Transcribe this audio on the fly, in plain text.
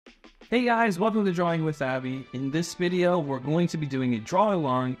Hey guys, welcome to Drawing with Abby. In this video, we're going to be doing a draw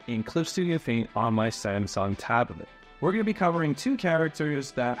along in Clip Studio Paint on my Samsung tablet. We're going to be covering two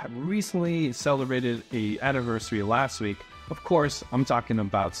characters that have recently celebrated an anniversary last week. Of course, I'm talking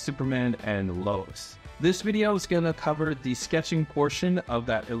about Superman and Lois. This video is going to cover the sketching portion of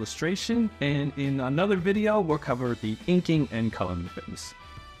that illustration, and in another video, we'll cover the inking and coloring phase.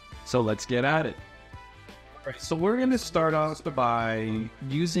 So let's get at it. Alright, so we're going to start off by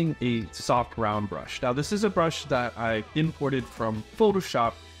using a soft round brush. Now this is a brush that I imported from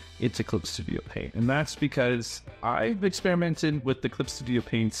Photoshop into Clip Studio Paint, and that's because I've experimented with the Clip Studio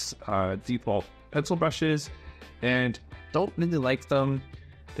Paint's default pencil brushes and don't really like them.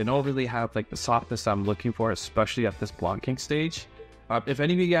 They don't really have like the softness I'm looking for, especially at this blocking stage. If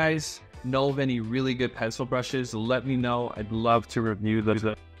any of you guys know of any really good pencil brushes, let me know. I'd love to review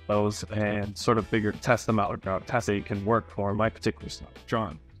those and sort of test them out, test they can work for my particular style of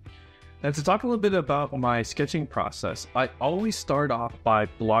drawing. And to talk a little bit about my sketching process, I always start off by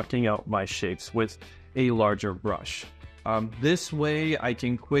blocking out my shapes with a larger brush. This way I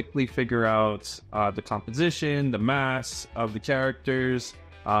can quickly figure out the composition, the mass of the characters,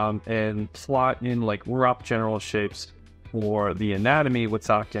 and plot in like rough general shapes for the anatomy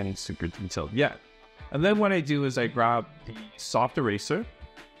without getting super detailed yet. And then what I do is I grab the soft eraser,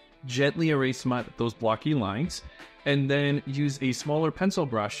 gently erase those blocky lines, and then use a smaller pencil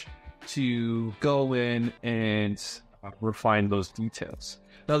brush to go in and refine those details.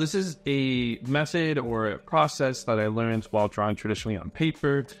 Now this is a method or a process that I learned while drawing traditionally on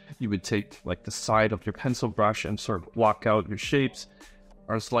paper. You would take like the side of your pencil brush and sort of block out your shapes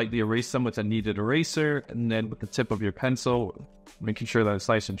or slightly erase them with a kneaded eraser, and then with the tip of your pencil, making sure that it's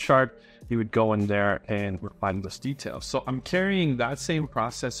nice and sharp, you would go in there and refine those details. So I'm carrying that same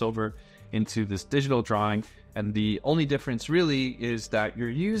process over into this digital drawing, and the only difference really is that you're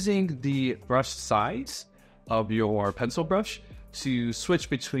using the brush size of your pencil brush to switch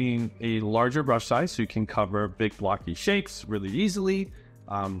between a larger brush size so you can cover big blocky shapes really easily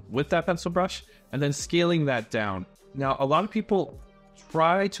with that pencil brush, and then scaling that down. Now a lot of people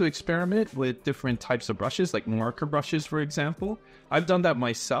try to experiment with different types of brushes, like marker brushes, for example. I've done that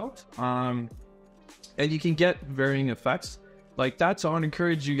myself, and you can get varying effects like that. So I would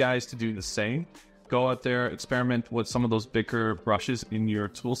encourage you guys to do the same. Go out there, experiment with some of those bigger brushes in your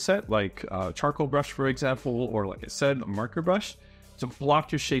tool set, like a charcoal brush, for example, or like I said, a marker brush, to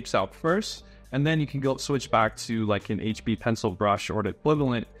block your shapes out first, and then you can go switch back to like an HB pencil brush or the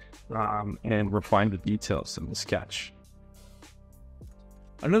equivalent, and refine the details in the sketch.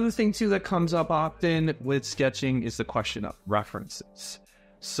 Another thing too that comes up often with sketching is the question of references.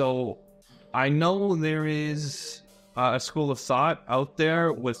 So I know there is a school of thought out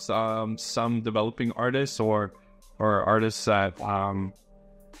there with some developing artists or artists that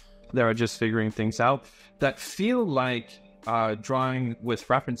are just figuring things out that feel like drawing with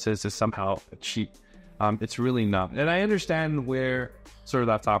references is somehow a cheat. It's really not. And I understand where sort of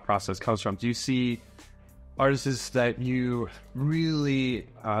that thought process comes from. Do you see artists that you really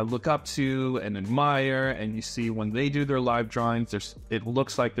look up to and admire, and you see when they do their live drawings, it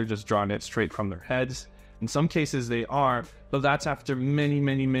looks like they're just drawing it straight from their heads. In some cases they are, but that's after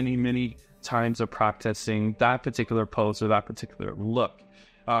many times of practicing that particular pose or that particular look.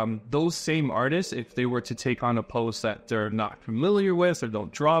 Those same artists, if they were to take on a pose that they're not familiar with or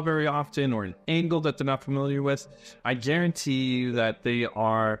don't draw very often, or an angle that they're not familiar with, I guarantee you that they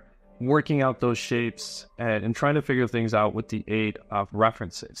are working out those shapes and trying to figure things out with the aid of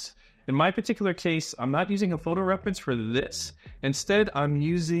references. In my particular case, I'm not using a photo reference for this. Instead, I'm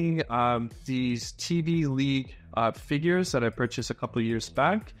using these TV League figures that I purchased a couple of years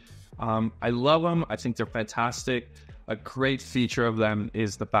back. I love them. I think they're fantastic. A great feature of them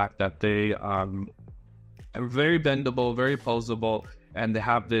is the fact that they are very bendable, very posable, and they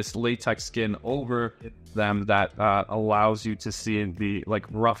have this latex skin over them that allows you to see the like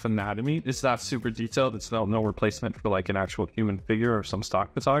rough anatomy. It's not super detailed. It's no replacement for like an actual human figure or some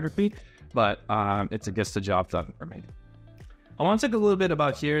stock photography, but it gets the job done for me. I want to talk a little bit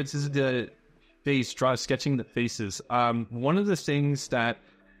about here. This is the face sketching the faces. One of the things that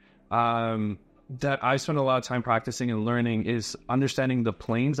I spend a lot of time practicing and learning is understanding the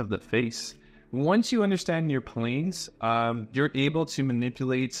planes of the face. Once you understand your planes, you're able to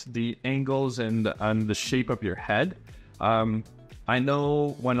manipulate the angles and the shape of your head. I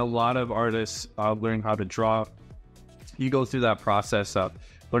know when a lot of artists learn how to draw, you go through that process of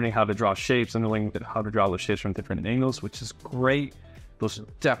learning how to draw shapes and learning how to draw those shapes from different angles, which is great. Those are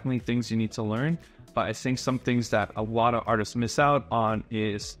definitely things you need to learn. But I think some things that a lot of artists miss out on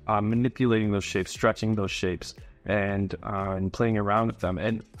is manipulating those shapes, stretching those shapes, and playing around with them.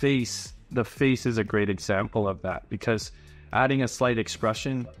 And the face is a great example of that, because adding a slight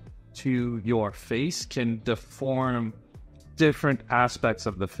expression to your face can deform different aspects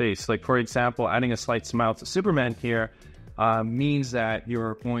of the face. Like, for example, adding a slight smile to Superman here means that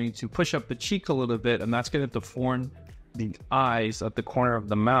you're going to push up the cheek a little bit, and that's going to deform the eyes at the corner of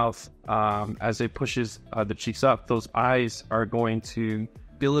the mouth. As it pushes the cheeks up, those eyes are going to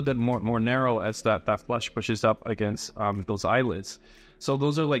be a little bit more narrow as that flesh pushes up against those eyelids. So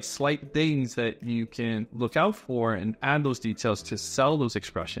those are like slight things that you can look out for and add those details to sell those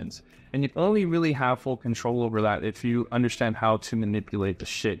expressions. And you only really have full control over that if you understand how to manipulate the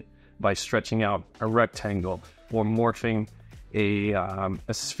shape by stretching out a rectangle or morphing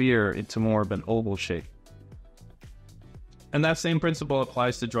a sphere into more of an oval shape. And that same principle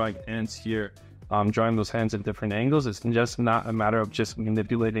applies to drawing hands here. Drawing those hands at different angles. It's just not a matter of just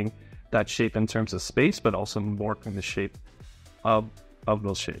manipulating that shape in terms of space, but also morphing the shape of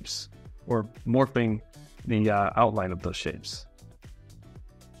those shapes, or morphing the outline of those shapes.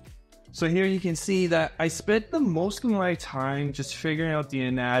 So here you can see that I spent the most of my time just figuring out the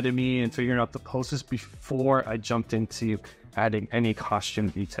anatomy and figuring out the poses before I jumped into adding any costume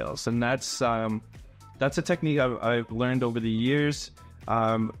details. And that's a technique I've learned over the years.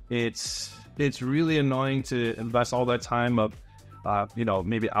 It's really annoying to invest all that time of,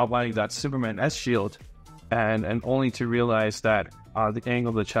 maybe outlining that Superman S shield, and only to realize that the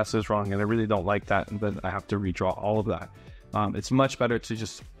angle of the chest is wrong, and I really don't like that, and then I have to redraw all of that. It's much better to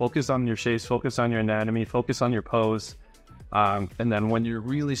just focus on your shapes, focus on your anatomy, focus on your pose, and then when you're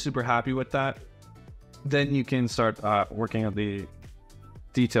really super happy with that, then you can start working on the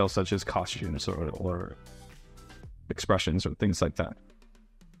details such as costumes or expressions or things like that.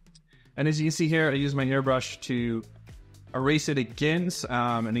 And as you can see here, I use my airbrush to erase it again.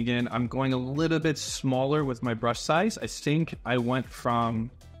 And again, I'm going a little bit smaller with my brush size. I think I went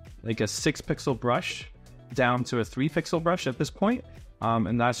from like a 6-pixel brush down to a 3-pixel brush at this point.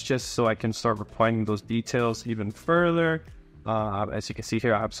 And that's just so I can start refining those details even further. As you can see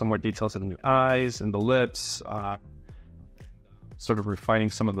here, I have some more details in the eyes and the lips, sort of refining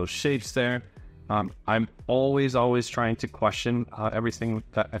some of those shapes there. I'm always trying to question everything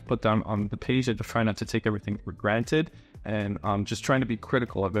that I put down on the page. I just try not to take everything for granted, and I'm just trying to be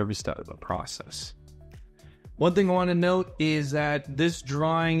critical of every step of the process. One thing I want to note is that this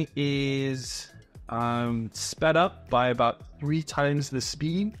drawing is sped up by about 3 times the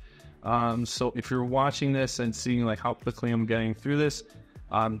speed. So if you're watching this and seeing like how quickly I'm getting through this,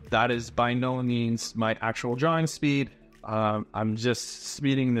 that is by no means my actual drawing speed. I'm just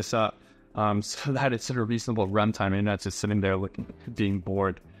speeding this up so that it's at a reasonable runtime and not just sitting there being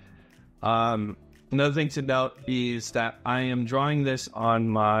bored. Another thing to note is that I am drawing this on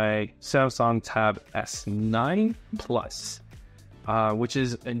my Samsung Tab S9 Plus, which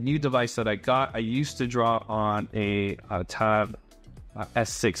is a new device that I got. I used to draw on a Tab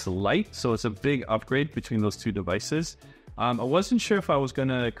S6 Lite, so it's a big upgrade between those two devices. I wasn't sure if I was going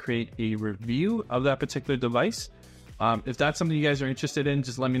to create a review of that particular device. If that's something you guys are interested in,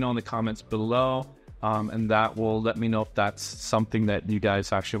 just let me know in the comments below, and that will let me know if that's something that you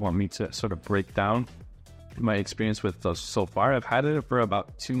guys actually want me to sort of break down my experience with those so far. I've had it for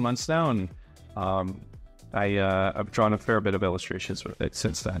about 2 months now, and I've drawn a fair bit of illustrations with it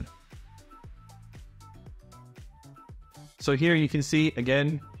since then. So here you can see,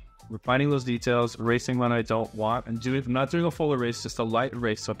 again, refining those details, erasing what I don't want, and not doing a full erase, just a light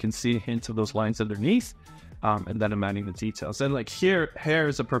erase so I can see a hint of those lines underneath. And then I'm adding the details. And like here, hair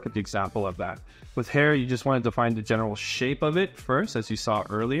is a perfect example of that. With hair, you just want to define the general shape of it first, as you saw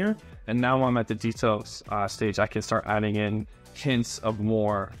earlier. And now I'm at the details stage, I can start adding in hints of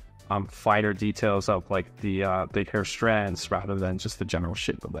more finer details of like the hair strands rather than just the general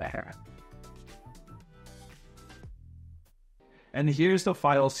shape of the hair. And here's the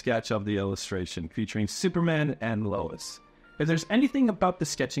final sketch of the illustration featuring Superman and Lois. If there's anything about the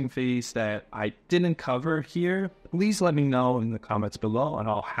sketching phase that I didn't cover here, please let me know in the comments below and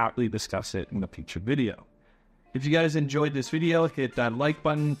I'll happily discuss it in a future video. If you guys enjoyed this video, hit that like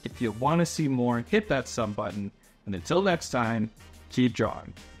button. If you want to see more, hit that sub button. And until next time, keep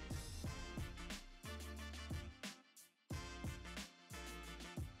drawing.